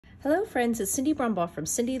Hello friends, it's Cindy Brumbaugh from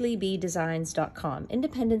CindyLeeBDesigns.com,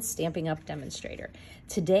 independent Stampin' Up demonstrator.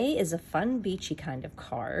 Today is a fun beachy kind of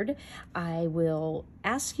card. I will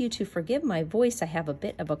ask you to forgive my voice. I have a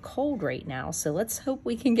bit of a cold right now, so let's hope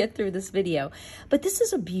we can get through this video. But this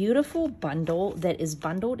is a beautiful bundle that is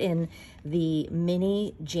bundled in the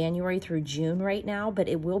mini January through June right now, but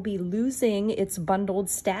it will be losing its bundled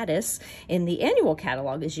status in the annual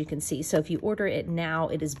catalog, as you can see. So if you order it now,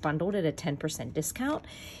 it is bundled at a 10% discount.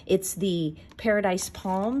 It's the Paradise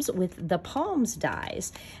Palms with the Palms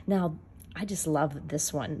dies. Now, I just love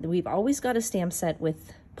this one. We've always got a stamp set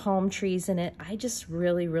with palm trees in it. I just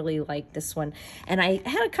really like this one. And I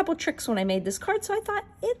had a couple tricks when I made this card, so I thought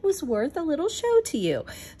it was worth a little show to you.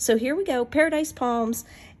 So here we go, Paradise Palms,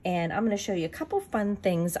 and I'm going to show you a couple fun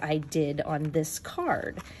things I did on this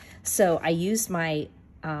card. So I used my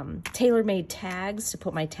tailor-made tags to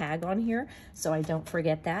put my tag on here so I don't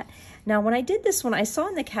forget that. Now when I did this one, I saw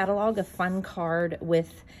in the catalog a fun card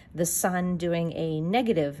with the sun doing a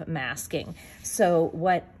negative masking.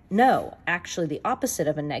 So no, actually the opposite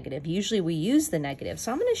of a negative. Usually we use the negative.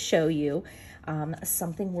 So I'm going to show you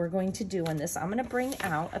something we're going to do on this. I'm going to bring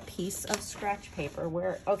out a piece of scratch paper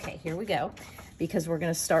okay, here we go, because we're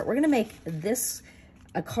going to make this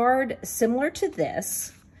a card similar to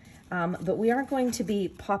this. But we aren't going to be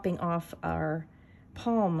popping off our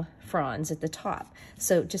palm fronds at the top.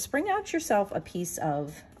 So just bring out yourself a piece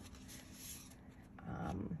of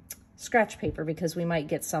scratch paper because we might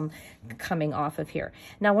get some coming off of here.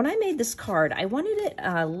 Now, when I made this card, I wanted it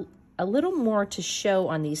a little more to show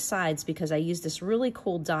on these sides because I used this really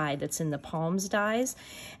cool die that's in the Palms dies.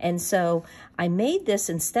 And so I made this,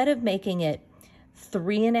 instead of making it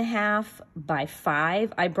 3.5 by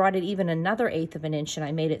 5, I brought it even another 1/8 of an inch and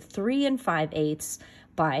I made it 3 5/8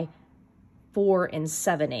 by 4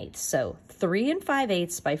 7/8. So 3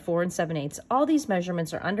 5/8 by 4 7/8. All these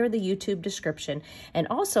measurements are under the YouTube description and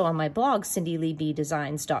also on my blog,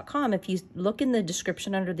 CindyLeeBDesigns.com. If you look in the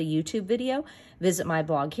description under the YouTube video, visit my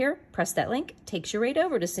blog here, press that link, takes you right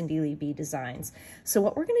over to Cindy Lee B Designs. So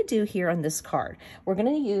what we're going to do here on this card, we're going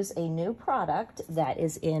to use a new product that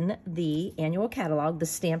is in the annual catalog, the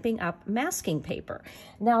Stampin' Up masking paper.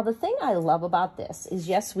 Now the thing I love about this is,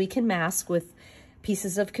 yes, we can mask with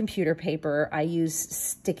pieces of computer paper. I use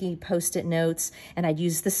sticky Post-it notes and I'd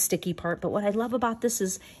use the sticky part, but what I love about this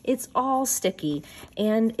is it's all sticky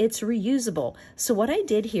and it's reusable. So what I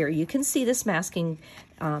did here, you can see this masking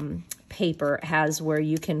paper has where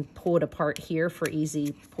you can pull it apart here for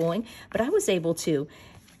easy pulling, but I was able to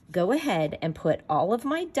go ahead and put all of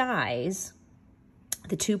my dies,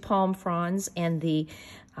 the 2 palm fronds and the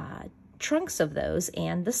trunks of those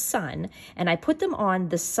and the sun, and I put them on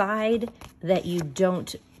the side that you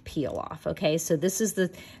don't peel off. Okay, so this is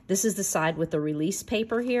the side with the release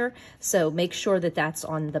paper here, so make sure that that's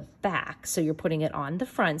on the back, so you're putting it on the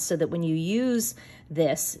front so that when you use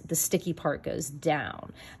this, the sticky part goes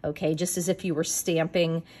down. Okay, just as if you were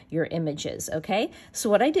stamping your images. Okay,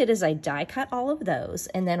 so what I did is I die cut all of those,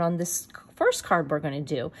 and then on this first card we're going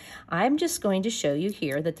to do, I'm just going to show you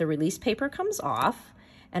here that the release paper comes off.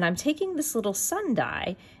 And I'm taking this little sun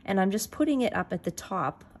die and I'm just putting it up at the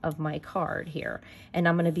top of my card here. And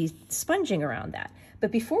I'm gonna be sponging around that.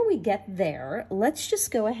 But before we get there, let's just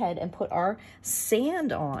go ahead and put our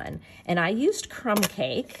sand on. And I used crumb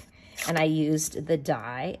cake and I used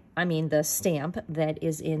the stamp that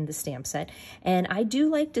is in the stamp set. And I do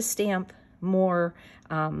like to stamp more,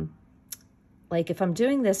 like if I'm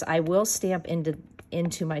doing this, I will stamp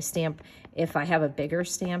into my stamp if I have a bigger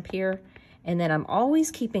stamp here. And then I'm always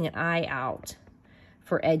keeping an eye out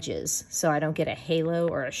for edges so I don't get a halo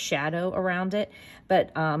or a shadow around it. But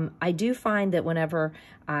I do find that whenever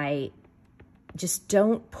I just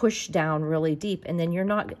don't push down really deep, and then you're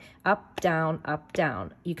not up,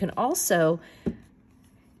 down. You can also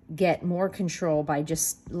get more control by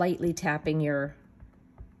just lightly tapping your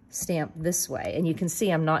stamp this way. And you can see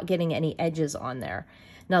I'm not getting any edges on there.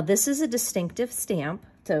 Now this is a distinctive stamp,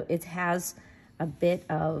 so it has a bit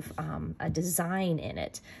of a design in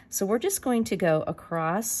it. So we're just going to go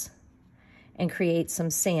across and create some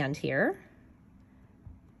sand here.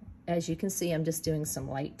 As you can see, I'm just doing some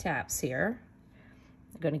light taps here.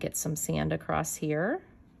 I'm going to get some sand across here.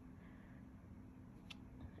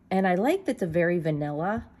 And I like that the very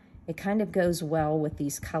vanilla, it kind of goes well with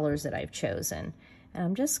these colors that I've chosen. And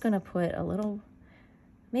I'm just going to put a little,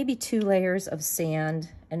 maybe 2 layers of sand,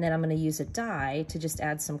 and then I'm going to use a die to just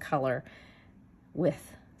add some color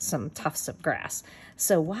with some tufts of grass.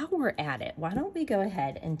 So while we're at it, why don't we go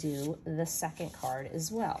ahead and do the second card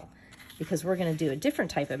as well, because we're going to do a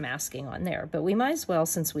different type of masking on there, but we might as well,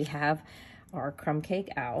 since we have our crumb cake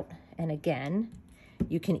out. And again,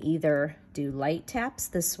 You can either do light taps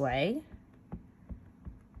this way.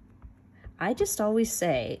 I just always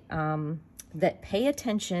say that pay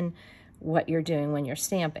attention what you're doing when you're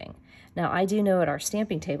stamping. Now, I do know at our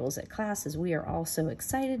stamping tables at classes, we are all so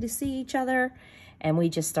excited to see each other, and we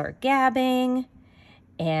just start gabbing,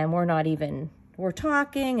 and we're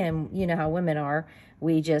talking, and you know how women are.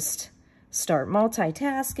 We just start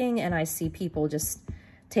multitasking, and I see people just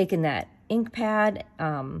taking that ink pad,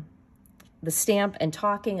 the stamp, and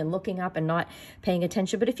talking and looking up and not paying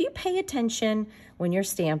attention. But if you pay attention when you're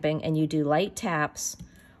stamping and you do light taps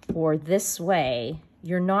or this way,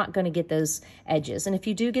 you're not going to get those edges. And if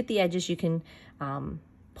you do get the edges, you can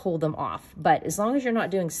pull them off. But as long as you're not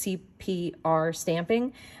doing CPR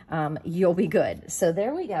stamping, you'll be good. So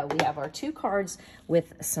there we go. We have our 2 cards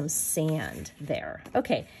with some sand there.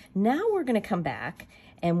 Okay, now we're going to come back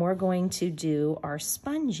and we're going to do our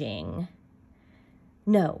sponging.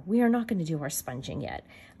 No, we are not going to do our sponging yet.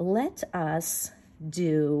 Let us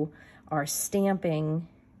do our stamping.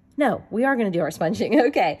 No, we are going to do our sponging.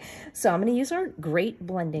 Okay, so I'm going to use our great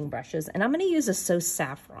blending brushes, and I'm going to use a So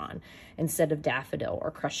Saffron instead of Daffodil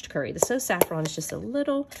or Crushed Curry. The So Saffron is just a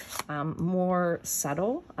little more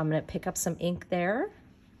subtle. I'm going to pick up some ink there.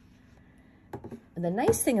 And the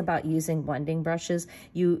nice thing about using blending brushes,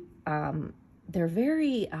 they're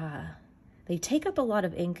very, they take up a lot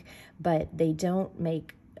of ink, but they don't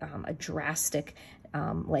make a drastic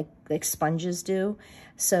like sponges do.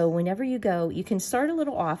 So whenever you go, you can start a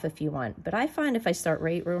little off if you want, but I find if I start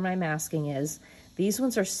right where my masking is, these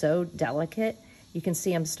ones are so delicate. You can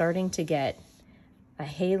see I'm starting to get a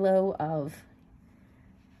halo of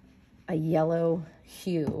a yellow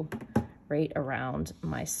hue right around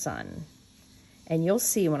my sun. And you'll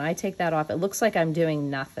see when I take that off, it looks like I'm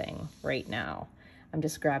doing nothing right now. I'm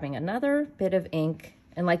just grabbing another bit of ink.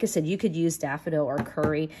 And like I said, you could use Daffodil or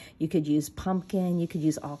Curry. You could use pumpkin. You could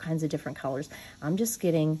use all kinds of different colors. I'm just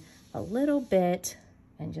getting a little bit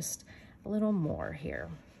and just a little more here.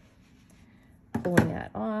 Pulling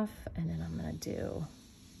that off, and then I'm going to do...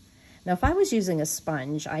 Now, if I was using a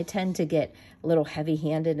sponge, I tend to get a little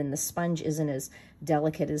heavy-handed, and the sponge isn't as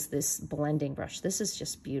delicate as this blending brush. This is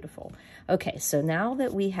just beautiful. Okay, so now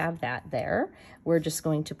that we have that there, we're just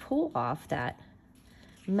going to pull off that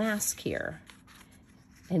mask here.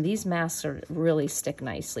 And these masks are really stick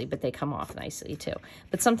nicely, but they come off nicely too.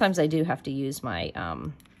 But sometimes I do have to use my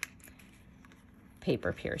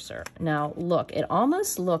paper piercer. Now look, it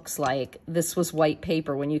almost looks like this was white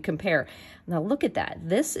paper when you compare. Now look at that.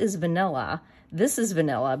 This is vanilla,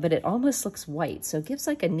 but it almost looks white. So it gives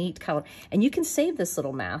like a neat color. And you can save this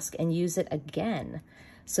little mask and use it again.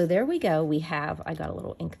 So there we go. We have, I got a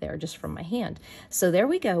little ink there just from my hand. So there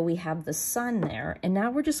we go. We have the sun there. And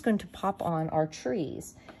now we're just going to pop on our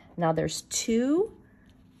trees. Now there's 2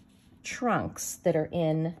 trunks that are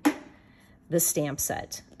in the stamp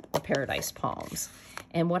set, the Paradise Palms.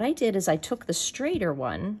 And what I did is I took the straighter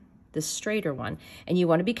one, and you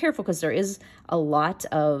want to be careful because there is a lot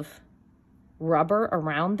of rubber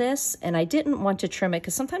around this, and I didn't want to trim it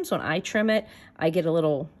because sometimes when I trim it, I get a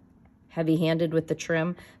little heavy-handed with the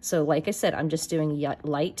trim. So like I said, I'm just doing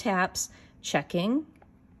light taps, checking,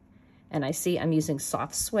 and I see I'm using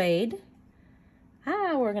soft suede.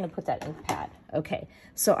 We're gonna put that ink pad. Okay,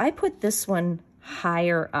 so I put this one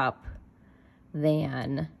higher up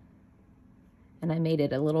than, and I made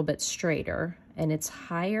it a little bit straighter, and it's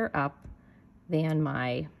higher up than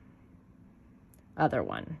my other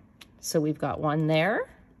one. So we've got one there.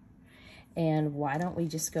 And why don't we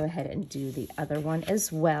just go ahead and do the other one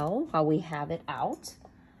as well while we have it out.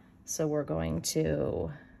 So we're going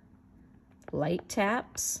to light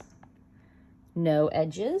taps, no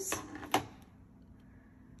edges,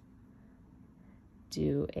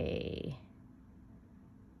 do a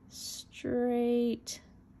straight,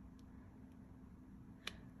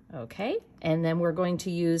 okay, and then we're going to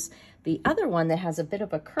use the other one that has a bit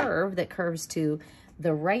of a curve that curves to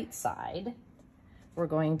the right side. We're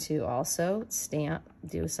going to also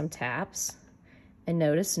do some taps, and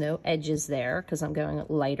notice no edges there because I'm going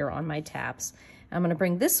lighter on my taps. I'm going to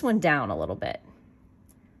bring this one down a little bit.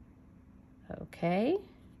 Okay,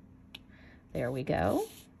 there we go.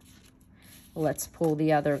 Let's pull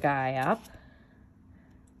the other guy up.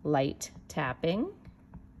 Light tapping,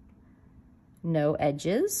 no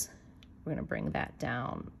edges. We're going to bring that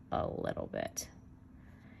down a little bit.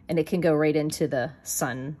 And it can go right into the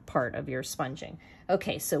sun part of your sponging.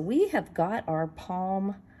 Okay, so we have got our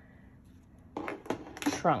palm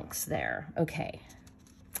trunks there. Okay,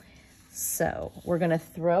 so we're gonna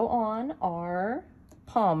throw on our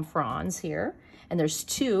palm fronds here. And there's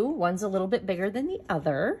 2, one's a little bit bigger than the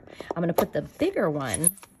other. I'm gonna put the bigger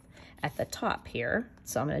one at the top here.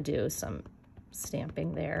 So I'm going to do some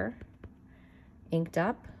stamping there. Inked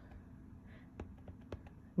up,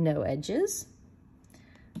 no edges.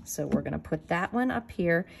 So we're going to put that one up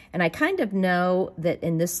here. And I kind of know that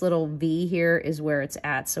in this little V here is where it's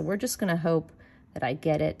at. So we're just going to hope that I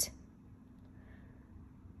get it.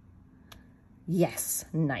 Yes,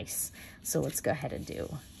 nice. So let's go ahead and do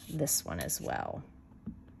this one as well.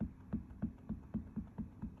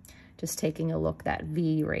 Just taking a look, that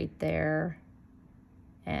V right there,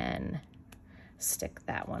 and stick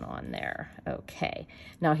that one on there. Okay,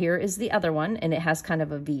 now here is the other one, and it has kind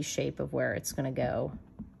of a V shape of where it's going to go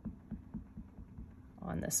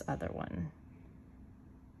on this other one.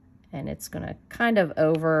 And it's going to kind of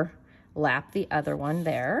overlap the other one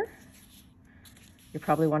there. You're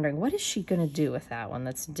probably wondering, what is she going to do with that one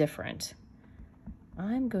that's different?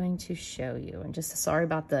 I'm going to show you. And just sorry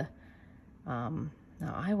about the, now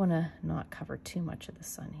I want to not cover too much of the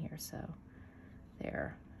sun here. So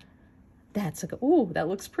there, that's a good, ooh, that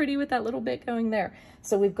looks pretty with that little bit going there.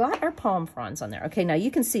 So we've got our palm fronds on there. Okay, now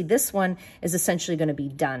you can see this one is essentially going to be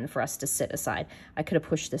done for us to sit aside. I could have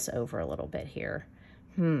pushed this over a little bit here.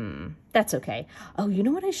 That's okay. Oh, you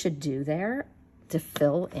know what I should do there? To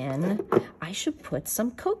fill in, I should put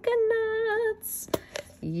some coconuts.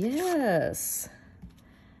 Yes,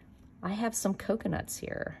 I have some coconuts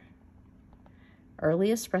here. Early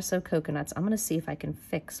espresso coconuts. I'm going to see if I can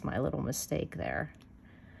fix my little mistake there.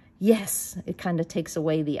 Yes, it kind of takes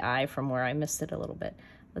away the eye from where I missed it a little bit.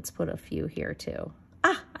 Let's put a few here too.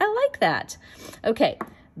 Ah, I like that. Okay,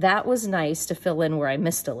 that was nice to fill in where I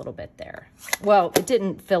missed a little bit there. Well, it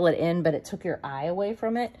didn't fill it in, but it took your eye away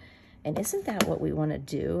from it. And isn't that what we want to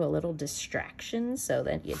do? A little distraction so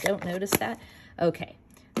that you don't notice that. Okay,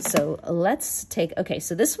 so let's take, okay,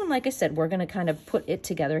 so this one, like I said, we're going to kind of put it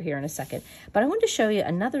together here in a second. But I wanted to show you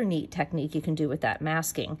another neat technique you can do with that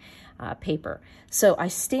masking paper. So I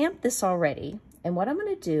stamped this already. And what I'm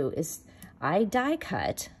going to do is I die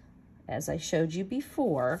cut, as I showed you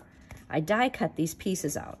before, I die cut these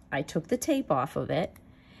pieces out. I took the tape off of it.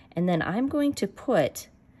 And then I'm going to put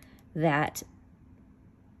that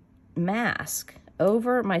mask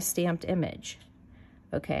over my stamped image.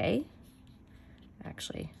 Okay,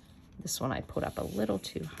 actually this one I put up a little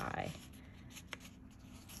too high.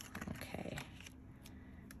 Okay,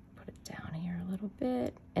 put it down here a little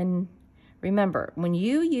bit. And remember, when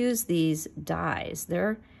you use these dies,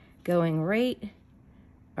 they're going right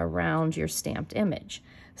around your stamped image,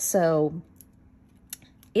 so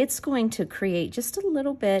it's going to create just a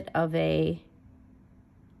little bit of a,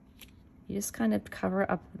 you just kind of cover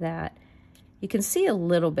up that. You can see a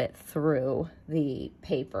little bit through the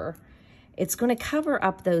paper. It's going to cover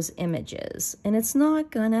up those images, and it's not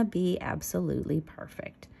going to be absolutely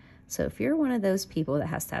perfect. So if you're one of those people that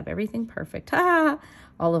has to have everything perfect, all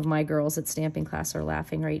of my girls at stamping class are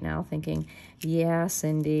laughing right now thinking, yeah,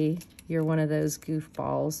 Cindy, you're one of those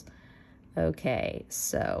goofballs. Okay,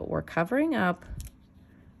 so we're covering up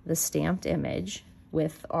the stamped image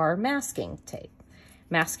with our masking tape.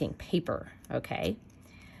 Masking paper, okay?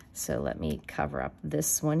 So let me cover up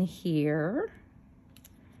this one here.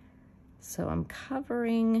 So I'm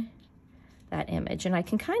covering that image, and I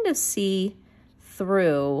can kind of see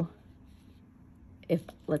through, if,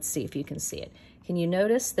 let's see if you can see it. Can you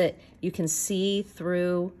notice that you can see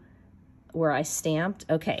through where I stamped?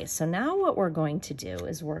 Okay, so now what we're going to do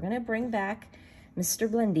is we're gonna bring back Mr.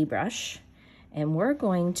 Blendy Brush, and we're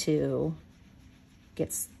going to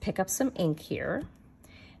pick up some ink here.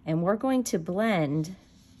 And we're going to blend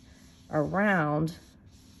around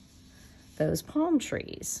those palm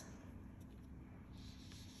trees.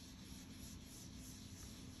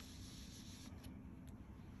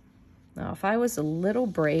 Now, if I was a little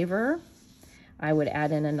braver, I would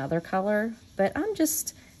add in another color, but I'm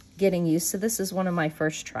just getting used to this. This is one of my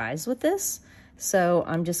first tries with this. So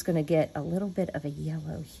I'm just going to get a little bit of a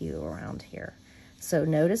yellow hue around here. So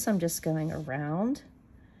notice I'm just going around.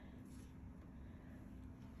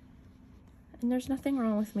 And there's nothing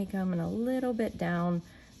wrong with me coming a little bit down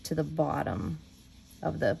to the bottom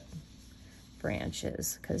of the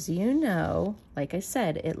branches, because you know, like I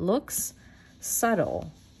said, it looks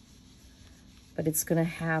subtle, but it's going to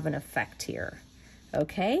have an effect here.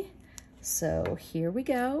 Okay, so here we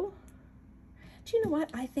go. Do you know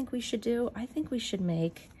what I think we should do? I think we should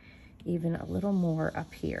make even a little more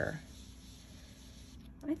up here.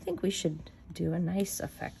 I think we should do a nice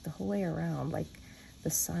effect the whole way around, like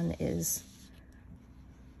the sun is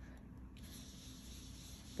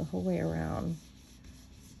the whole way around.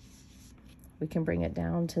 We can bring it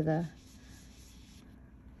down to the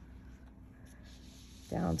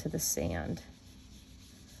sand.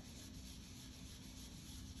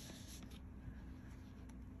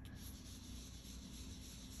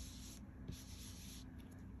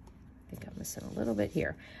 this in a little bit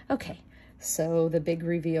here. Okay, so the big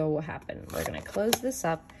reveal will happen. We're gonna close this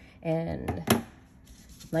up, and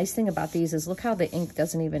nice thing about these is look how the ink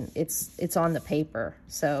doesn't even, it's on the paper.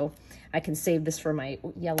 So I can save this for my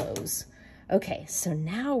yellows. Okay, so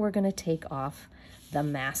now we're gonna take off the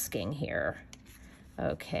masking here.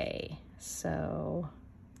 Okay, so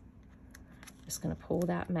just gonna pull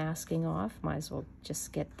that masking off. Might as well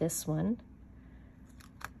just get this one.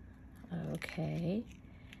 Okay,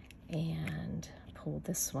 and pull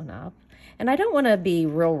this one up. And I don't wanna be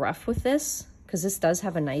real rough with this because this does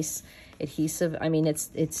have a nice adhesive. I mean,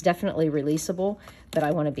 it's definitely releasable, but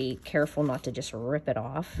I wanna be careful not to just rip it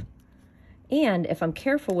off. And if I'm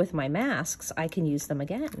careful with my masks, I can use them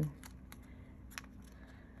again.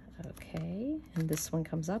 Okay, and this one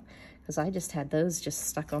comes up because I just had those just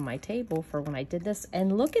stuck on my table for when I did this.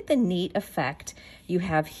 And look at the neat effect you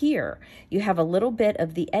have here. You have a little bit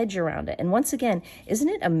of the edge around it. And once again, isn't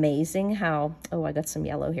it amazing how, oh, I got some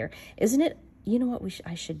yellow here. Isn't it, you know what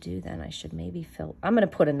I should do then? I should maybe fill, I'm gonna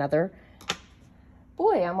put another,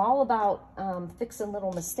 boy, I'm all about fixing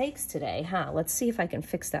little mistakes today, huh? Let's see if I can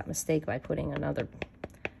fix that mistake by putting another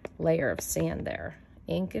layer of sand there.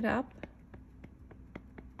 Ink it up.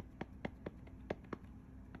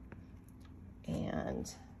 And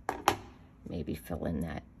maybe fill in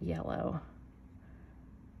that yellow.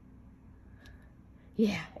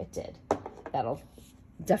 Yeah, it did. That'll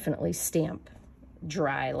definitely stamp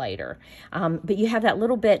dry lighter. But you have that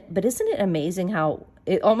little bit, but isn't it amazing how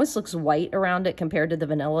it almost looks white around it compared to the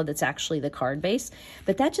vanilla that's actually the card base?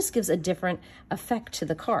 But that just gives a different effect to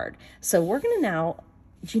the card. So we're gonna now,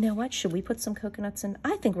 do you know what? Should we put some coconuts in?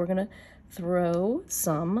 I think we're gonna throw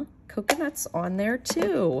some coconuts on there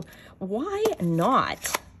too. Why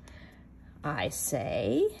not? I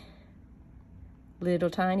say, little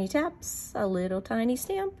tiny taps, a little tiny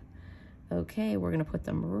stamp. Okay, we're gonna put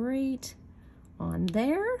them right on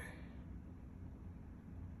there.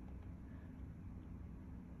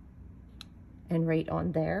 And right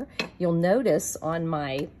on there. You'll notice on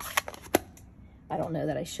my, I don't know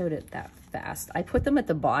that I showed it that fast. I put them at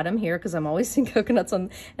the bottom here because I'm always seeing coconuts on,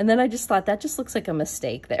 and then I just thought that just looks like a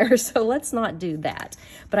mistake there. So let's not do that.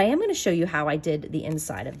 But I am going to show you how I did the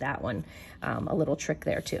inside of that one. A little trick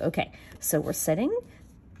there too. Okay, so we're setting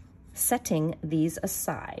these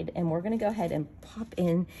aside, and we're going to go ahead and pop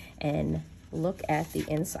in and look at the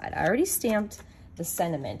inside. I already stamped the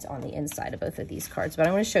sentiment on the inside of both of these cards, but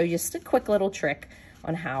I want to show you just a quick little trick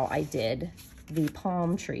on how I did the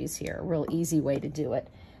palm trees here. A real easy way to do it.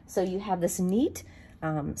 So you have this neat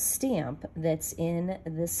stamp that's in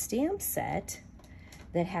the stamp set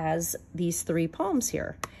that has these 3 palms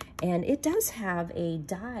here. And it does have a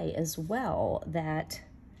die as well that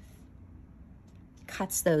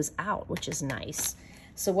cuts those out, which is nice.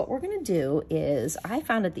 So what we're gonna do is, I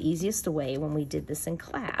found it the easiest way when we did this in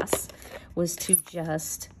class was to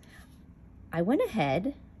just, I went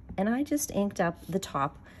ahead and I just inked up the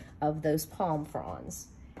top of those palm fronds.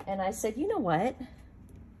 And I said, you know what?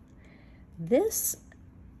 This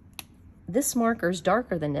marker's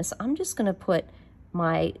darker than this. I'm just gonna put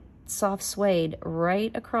my soft suede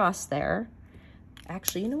right across there.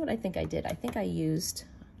 Actually, you know what I think I did? I think I used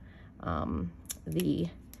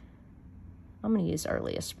I'm gonna use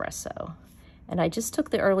Early Espresso. And I just took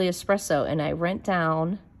the Early Espresso and I went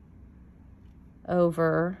down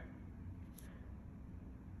over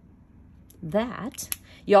that.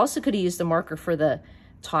 You also could have used the marker for the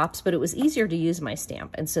tops, but it was easier to use my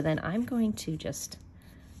stamp. And so then I'm going to just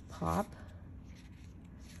pop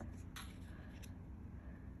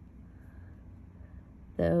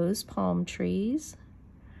those palm trees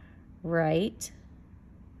right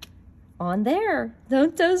on there.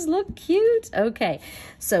 Don't those look cute? Okay,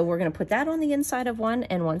 so we're gonna put that on the inside of one,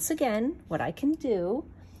 and once again, what I can do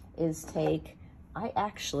is take, I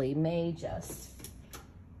actually may just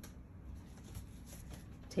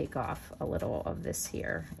take off a little of this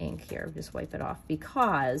here, ink here, just wipe it off,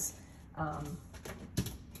 because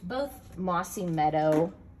both Mossy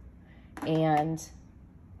Meadow and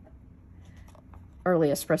Early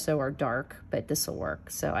Espresso are dark, but this will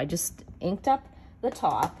work. So I just inked up the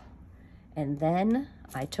top, and then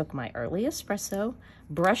I took my Early Espresso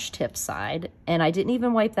brush tip side, and I didn't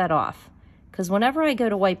even wipe that off, because whenever I go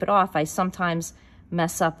to wipe it off, I sometimes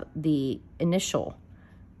mess up the initial.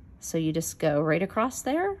 So you just go right across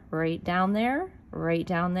there, right down there, right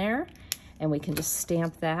down there, and we can just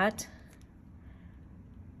stamp that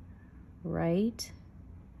right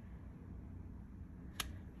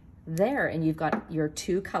there, and you've got your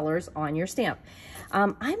 2 colors on your stamp.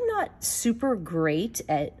 I'm not super great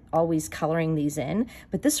at always coloring these in,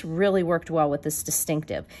 but this really worked well with this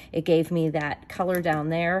distinctive. It gave me that color down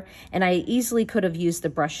there, and I easily could have used the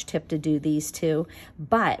brush tip to do these too,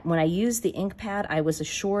 but when I used the ink pad, I was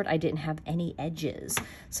assured I didn't have any edges,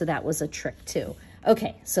 so that was a trick too.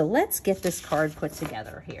 Okay, so let's get this card put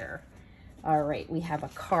together here. All right, we have a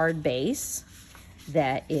card base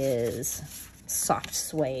that is soft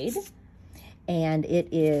suede, and it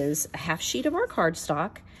is a half sheet of our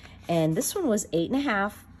cardstock, and this one was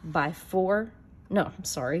 8.5 by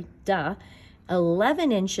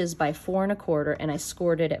 11 inches by 4.25, and I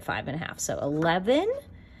scored it at 5.5. So 11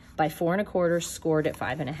 by 4.25, scored at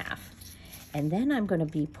 5.5. And then I'm going to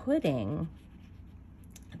be putting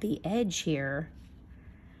the edge here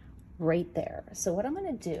right there. So what I'm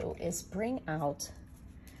going to do is bring out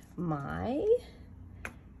my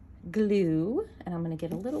glue, and I'm going to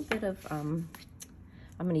get a little bit of I'm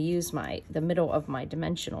going to use the middle of my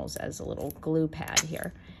dimensionals as a little glue pad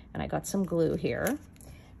here, and I got some glue here.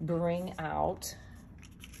 Bring out,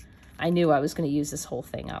 I knew I was going to use this whole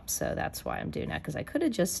thing up, so that's why I'm doing that, because I could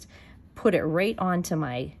have just put it right onto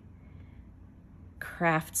my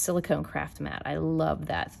silicone craft mat. I love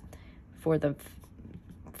that for the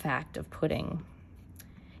fact of putting.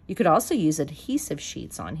 You could also use adhesive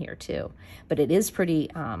sheets on here too, but it is pretty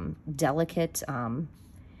delicate,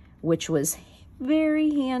 which was very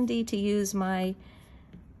handy to use my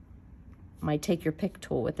take your pick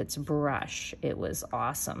tool with its brush. It was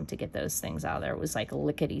awesome to get those things out of there. It was like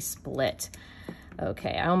lickety split.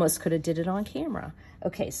 Okay, I almost could have did it on camera.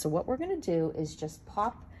 Okay, so what we're gonna do is just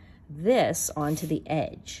pop this onto the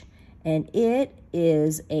edge, and it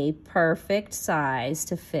is a perfect size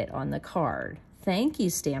to fit on the card. Thank you,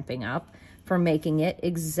 Stampin' Up, for making it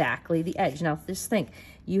exactly the edge. Now, just think,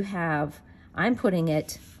 I'm putting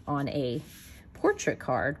it on a portrait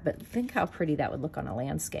card, but think how pretty that would look on a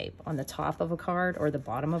landscape, on the top of a card or the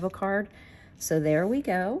bottom of a card. So there we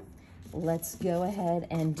go. Let's go ahead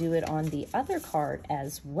and do it on the other card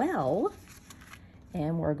as well.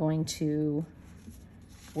 And we're going to,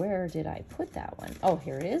 where did I put that one? Oh,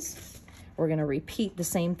 here it is. We're going to repeat the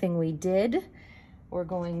same thing we did. We're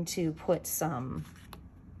going to put some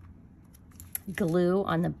glue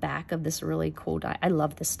on the back of this really cool die. I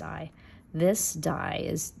love this die. This die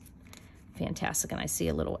is fantastic, and I see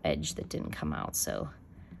a little edge that didn't come out, so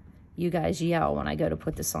you guys yell when I go to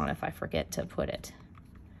put this on if I forget to put it.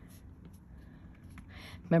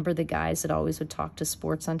 Remember the guys that always would talk to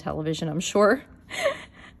sports on television? I'm sure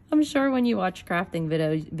when you watch crafting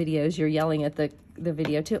videos, you're yelling at the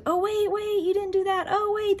video too. Oh, wait, you didn't do that.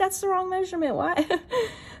 Oh, wait, that's the wrong measurement. Why?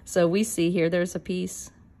 So we see here, there's a piece.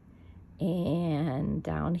 And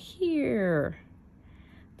down here,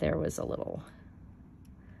 there was a little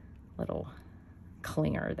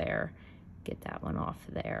clinger there. Get that one off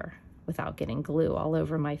there without getting glue all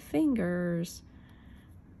over my fingers.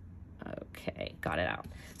 Okay, got it out.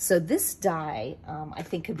 So this die, I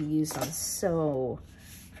think could be used on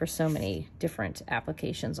for so many different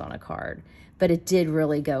applications on a card, but it did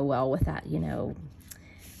really go well with that, you know,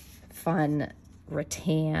 fun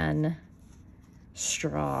rattan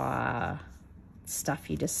straw stuff.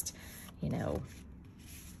 You just, you know,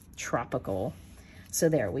 tropical. So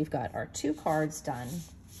there, we've got our 2 cards done.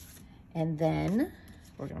 And then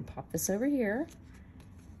we're gonna pop this over here.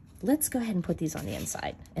 Let's go ahead and put these on the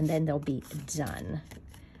inside, and then they'll be done.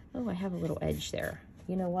 Oh, I have a little edge there.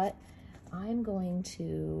 You know what? I'm going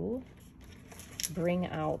to bring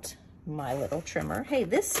out my little trimmer. Hey,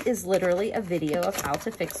 this is literally a video of how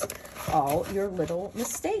to fix all your little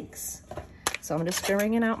mistakes. So I'm just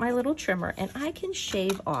bringing out my little trimmer, and I can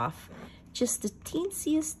shave off just the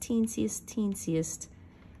teensiest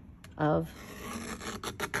of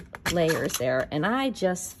layers there, and I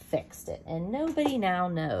just fixed it. And nobody now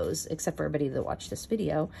knows, except for everybody that watched this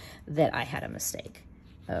video, that I had a mistake.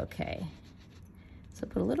 Okay, so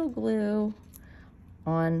put a little glue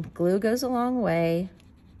on. Glue goes a long way.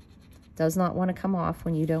 Does not want to come off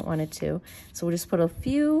when you don't want it to. So we'll just put a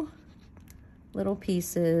few little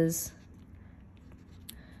pieces,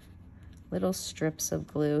 little strips of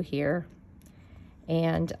glue here.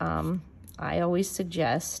 And I always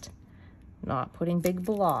suggest not putting big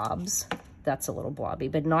blobs. That's a little blobby,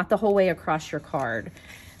 but not the whole way across your card,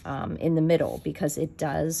 in the middle, because it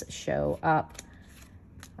does show up.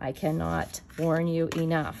 I cannot warn you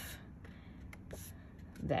enough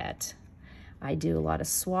that I do a lot of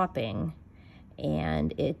swapping,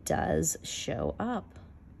 and it does show up.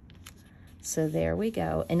 So there we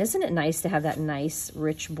go. And isn't it nice to have that nice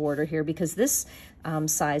rich border here, because this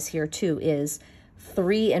size here too is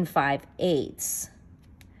 3 5/8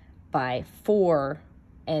 by 4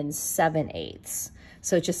 7/8.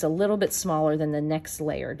 So it's just a little bit smaller than the next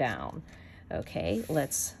layer down. Okay,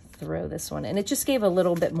 let's throw this one. And it just gave a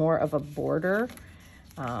little bit more of a border.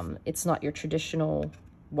 It's not your traditional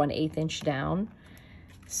 1/8 inch down.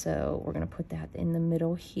 So we're gonna put that in the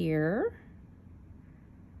middle here.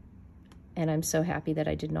 And I'm so happy that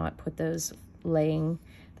I did not put those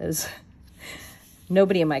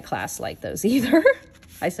nobody in my class liked those either.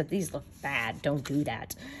 I said, these look bad, don't do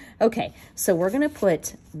that. Okay, so we're gonna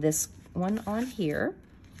put this one on here.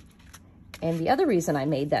 And the other reason I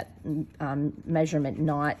made that measurement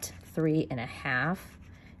not 3.5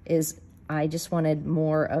 is I just wanted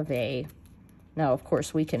more of a, now of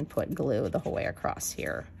course we can put glue the whole way across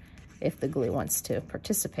here if the glue wants to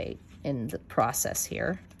participate in the process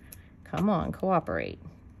here. Come on, cooperate.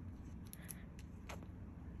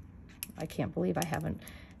 I can't believe I haven't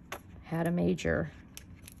had a major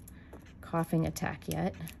coughing attack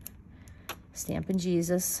yet. Stampin'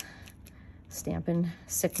 Jesus, Stampin'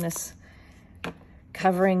 sickness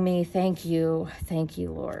covering me. Thank you,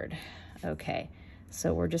 Lord. Okay,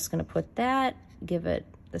 so we're just gonna put that, give it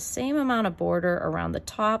the same amount of border around the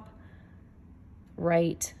top,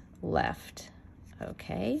 right, left,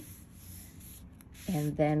 okay?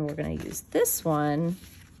 And then we're gonna use this one,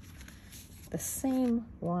 the same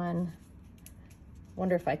one.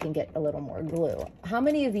 Wonder if I can get a little more glue. How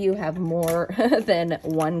many of you have more than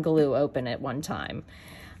one glue open at one time?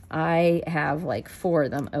 I have like 4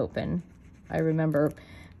 of them open. I remember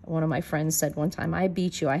one of my friends said one time, I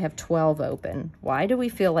beat you, I have 12 open. Why do we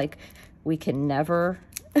feel like we can never,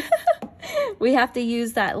 we have to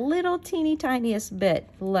use that little teeny tiniest bit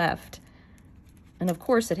left. And of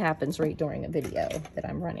course it happens right during a video that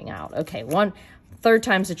I'm running out. Okay, 1/3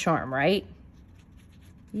 time's a charm, right?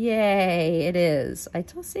 Yay, it is.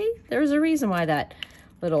 See, there's a reason why that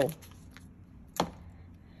little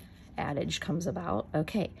adage comes about.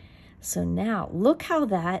 Okay, so now look how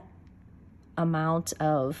that amount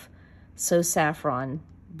of So Saffron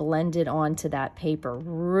blended onto that paper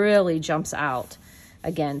really jumps out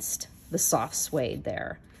against the soft suede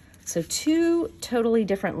there. So 2 totally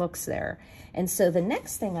different looks there. And so the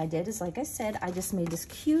next thing I did is, like I said, I just made this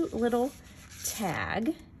cute little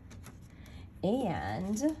tag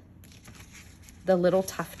and the little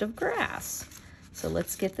tuft of grass. So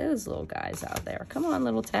let's get those little guys out there. Come on,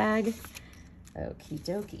 little tag. Okie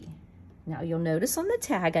dokie. Now you'll notice on the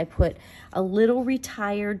tag I put a little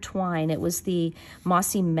retired twine. It was the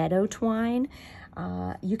Mossy Meadow twine.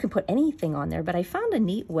 You can put anything on there, but I found a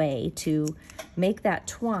neat way to make that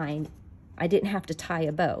twine. I didn't have to tie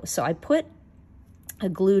a bow. So I put a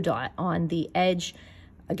glue dot on the edge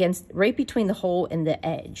right between the hole and the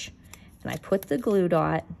edge. And I put the glue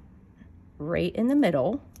dot right in the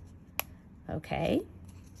middle, okay?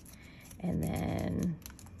 And then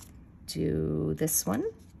do this one.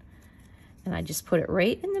 And I just put it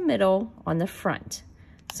right in the middle on the front.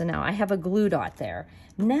 So now I have a glue dot there.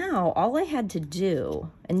 Now all I had to do,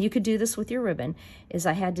 and you could do this with your ribbon, is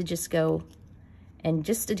I had to just go and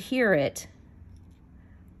just adhere it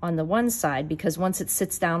on the one side, because once it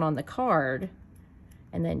sits down on the card,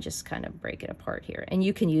 and then just kind of break it apart here. And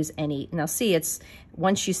you can use any, now see, it's,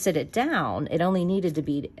 once you sit it down, it only needed to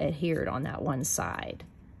be adhered on that one side.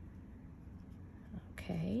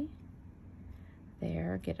 Okay,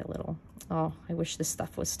 there, get a little, oh, I wish this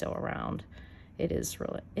stuff was still around. It is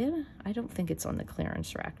really, I don't think it's on the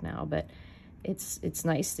clearance rack now, but it's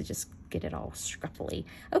nice to just get it all scruffily.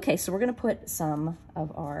 Okay, so we're gonna put some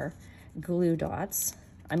of our glue dots,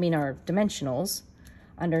 our dimensionals,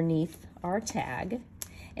 underneath our tag.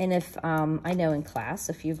 And if, I know in class,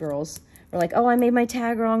 a few girls were like, oh, I made my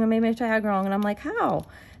tag wrong, and I'm like, how?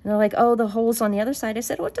 And they're like, oh, the hole's on the other side. I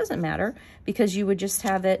said, well, it doesn't matter, because you would just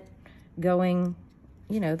have it going,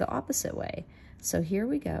 the opposite way. So here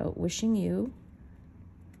we go, wishing you,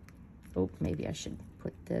 oh, maybe I should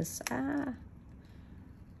put this, I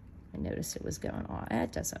noticed it was going on.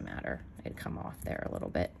 It doesn't matter, it'd come off there a little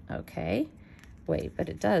bit, okay. Wait, but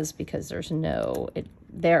it does, because there's no,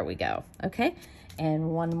 there we go, okay.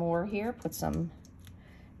 And one more here, put some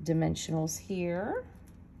dimensionals here.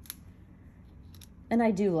 And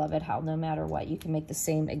I do love it how no matter what, you can make the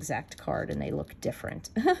same exact card and they look different.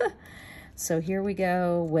 So here we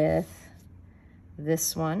go with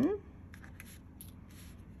this one.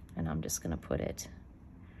 And I'm just gonna put it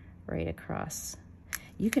right across.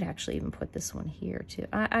 You could actually even put this one here too.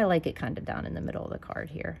 I like it kind of down in the middle of the card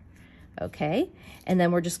here. Okay, and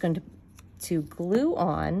then we're just going to glue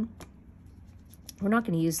on. We're not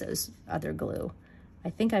going to use those other glue.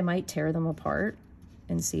 I think I might tear them apart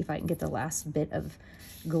and see if I can get the last bit of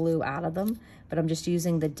glue out of them, but I'm just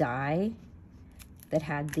using the die that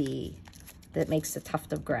had that makes the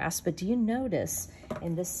tuft of grass. But do you notice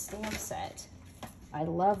in this stamp set, I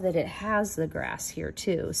love that it has the grass here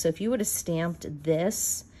too. So if you would have stamped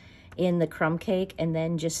this in the crumb cake and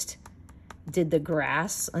then just did the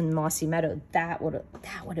grass on Mossy Meadow, that would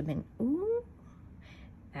have been, ooh,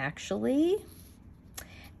 actually,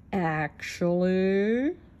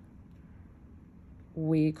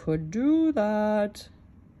 we could do that.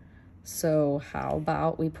 So how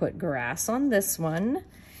about we put grass on this one?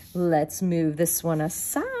 Let's move this one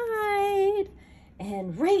aside.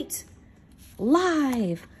 And right,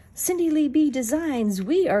 live, Cindy Lee B Designs,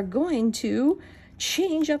 we are going to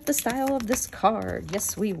change up the style of this card.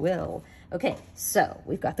 Yes, we will. Okay, so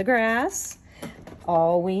we've got the grass.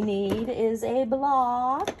 All we need is a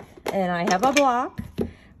block, and I have a block.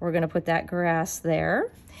 We're gonna put that grass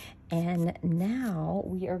there. And now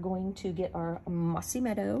we are going to get our Mossy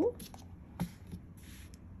Meadow,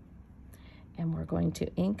 and we're going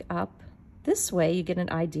to ink up. This way you get an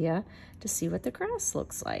idea to see what the grass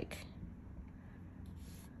looks like.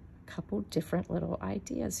 A couple different little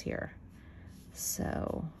ideas here.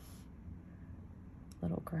 So,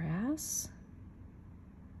 little grass,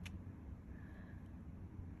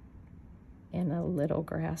 and a little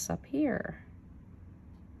grass up here.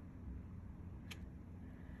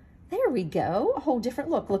 There we go, a whole different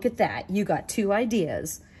look. Look at that. You got 2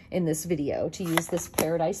 ideas in this video to use this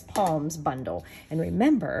Paradise Palms bundle. And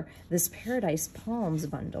remember, this Paradise Palms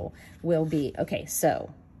bundle will be, okay,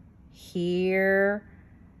 so here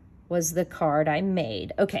was the card I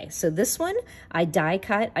made. Okay, so this one, I die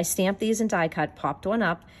cut, I stamped these in die cut, popped one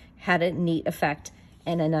up, had a neat effect,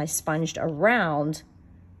 and then I sponged around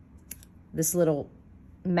this little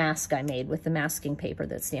mask I made with the masking paper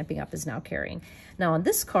that Stampin' Up is now carrying. Now on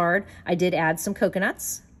this card, I did add some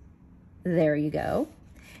coconuts. There you go.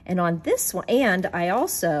 And on this one, and I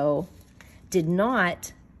also did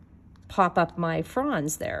not pop up my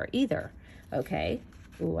fronds there either, okay?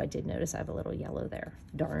 Ooh, I did notice I have a little yellow there,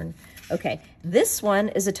 darn. Okay, this one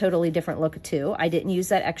is a totally different look too. I didn't use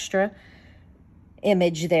that extra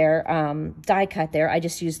image there, die cut there. I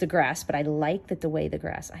just used the grass, but I like that the way the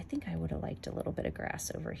grass, I think I would have liked a little bit of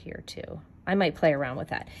grass over here too. I might play around with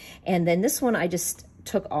that. And then this one, I just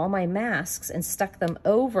took all my masks and stuck them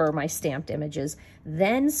over my stamped images,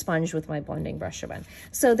 then sponged with my blending brush again.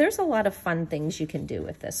 So there's a lot of fun things you can do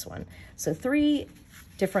with this one. So 3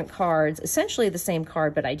 different cards, essentially the same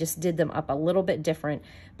card, but I just did them up a little bit different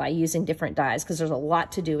by using different dies because there's a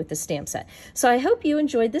lot to do with the stamp set. So I hope you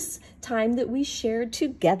enjoyed this time that we shared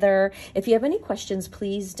together. If you have any questions,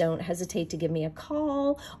 please don't hesitate to give me a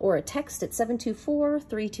call or a text at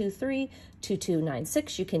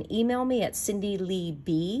 724-323-2296. You can email me at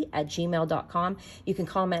cindyleeb@gmail.com. You can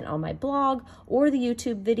comment on my blog or the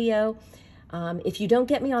YouTube video. If you don't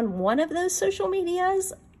get me on one of those social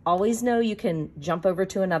medias, always know you can jump over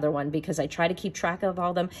to another one because I try to keep track of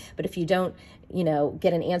all them. But if you don't,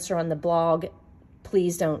 get an answer on the blog,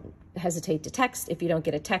 please don't hesitate to text. If you don't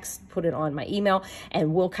get a text, put it on my email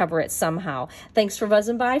and we'll cover it somehow. Thanks for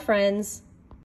buzzing by, friends.